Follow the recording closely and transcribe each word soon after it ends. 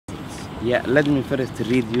Yeah, let me first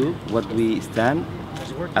read you what we stand.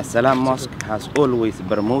 Assalam Mosque has always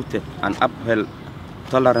promoted and upheld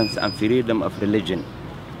tolerance and freedom of religion.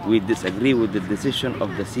 We disagree with the decision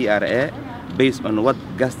of the CRA based on what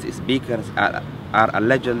guest speakers are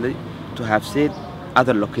allegedly to have said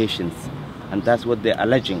other locations. And that's what they're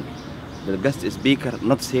alleging. The guest speaker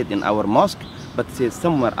not said in our mosque, but said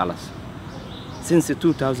somewhere else. Since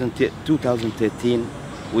 2013,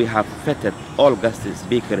 we have vetted all guest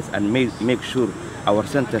speakers and make sure our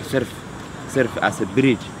center serve as a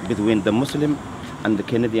bridge between the Muslim and the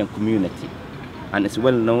Canadian community, and is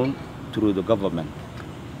well known through the government.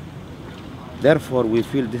 Therefore, we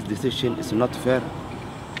feel this decision is not fair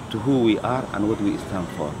to who we are and what we stand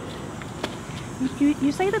for.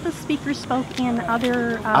 You say that the speaker spoke in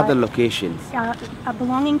other locations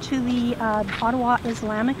belonging to the Ottawa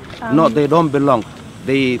Islamic. No, they don't belong.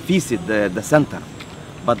 They visit the center,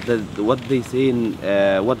 but what they saying,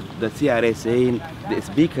 what the CRA saying, the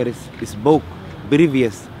speaker spoke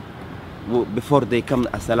before they come to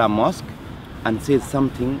Assalam Mosque and said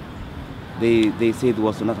something. They said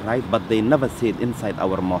was not right, but they never said inside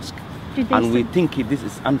our mosque. And we think this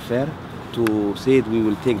is unfair to say we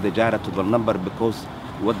will take the charitable number because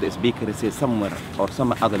what the speaker says somewhere or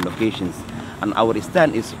some other locations. And our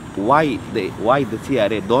stand is why the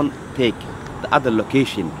CRA don't take the other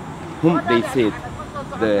location whom they said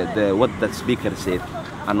what the speaker said,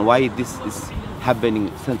 and why this is happening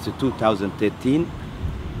since 2013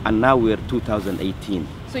 and now we're 2018.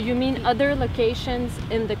 So you mean other locations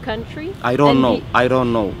in the country? I don't know. I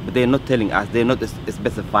don't know. But they're not telling us. They're not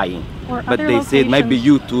specifying. But they locations. said maybe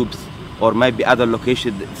YouTube's or maybe other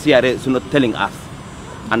locations. CRA is not telling us,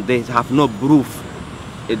 and they have no proof.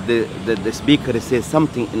 The speaker says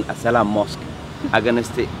something in Assalam Mosque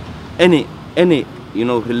against any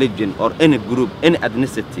religion or any group, any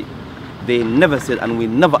ethnicity. They never said, and we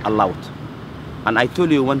never allowed. And I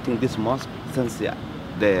told you one thing: this mosque, since I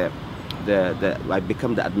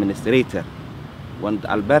become the administrator, when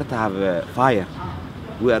Alberta have a fire,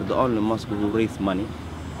 we are the only mosque who raise money,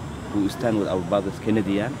 who stand with our brothers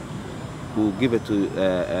Canadian, who give it to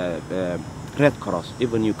Red Cross.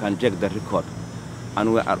 Even you can check the record.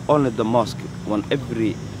 And we are only the mosque when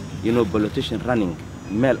every politician running,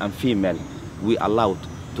 male and female, we allowed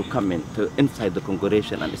to come inside the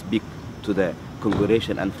congregation and speak to the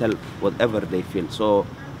congregation and tell whatever they feel. So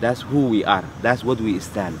that's who we are. That's what we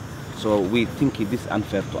stand. So we think it is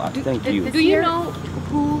unfair to us. Thank you. Do you know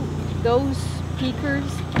who those speakers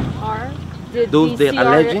are? Those they're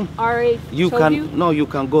alleging? You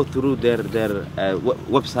can go through their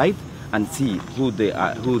website and see who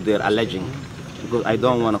they're alleging. Because I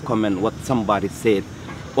don't want to comment what somebody said.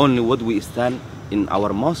 Only what we stand in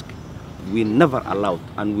our mosque, we never allowed,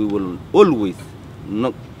 and we will always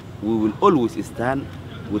stand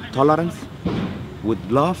with tolerance, with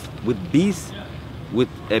love, with peace, with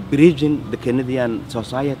bridging the Canadian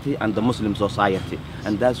society and the Muslim society,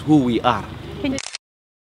 and that's who we are.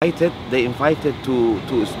 They invited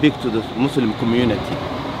to speak to the Muslim community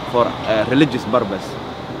for a religious purpose,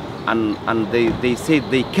 and they said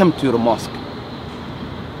they came to your mosque.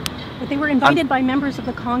 But they were invited by members of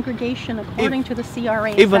the congregation, according to the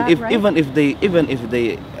CRA. Even if they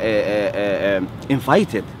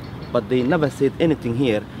invited, but they never said anything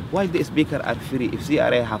here. Why the speaker are free? If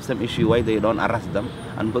CRA have some issue, why they don't arrest them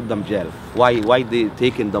and put them jail? Why they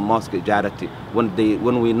taking the mosque charity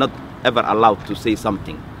when we not ever allowed to say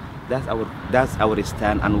something? That's our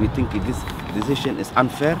stand, and we think this decision is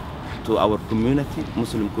unfair to our community,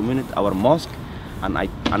 Muslim community, our mosque,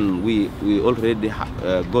 and we already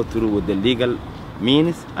go through with the legal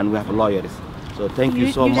means, and we have lawyers. So thank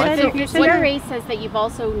you so much. CRA says that you've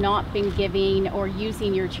also not been giving or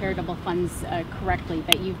using your charitable funds correctly,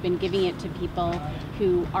 that you've been giving it to people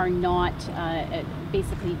who are not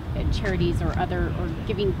basically charities or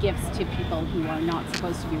giving gifts to people who are not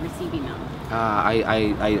supposed to be receiving them.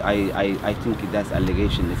 I think that's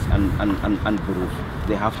allegation. It's unproof.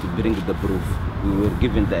 They have to bring the proof. We were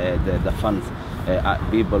given the funds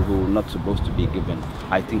people who are not supposed to be given.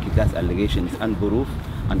 I think that's allegation. It's unproof,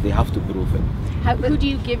 and they have to prove it. Who do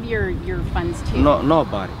you give your funds to? No,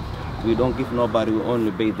 nobody. We don't give nobody. We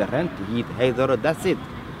only pay the rent, heat, heater. That's it,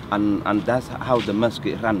 and that's how the mosque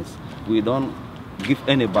runs. We don't give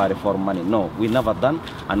anybody for money. No, we never done,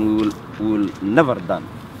 and we will never done.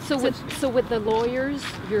 So with the lawyers,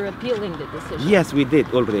 you're appealing the decision? Yes, we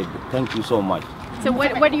did already. Thank you so much. So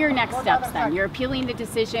what are your next steps then? You're appealing the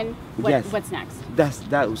decision. Yes. What's next?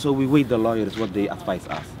 So we wait the lawyers what they advise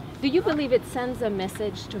us. Do you believe it sends a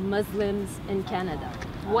message to Muslims in Canada?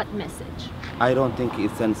 What message? I don't think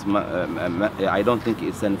it sends. I don't think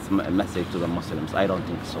it sends a message to the Muslims. I don't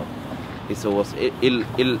think so. It was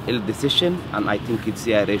ill decision, and I think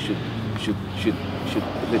CRA should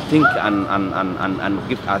rethink and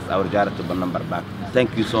give us our charitable number back.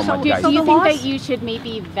 Thank you so much, guys. Do you the think laws- that you should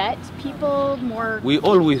maybe vet people more? We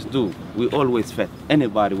always do. We always vet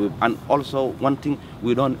anybody. And also, one thing,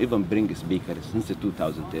 we don't even bring speakers since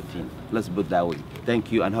 2013. Let's put that way.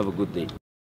 Thank you and have a good day.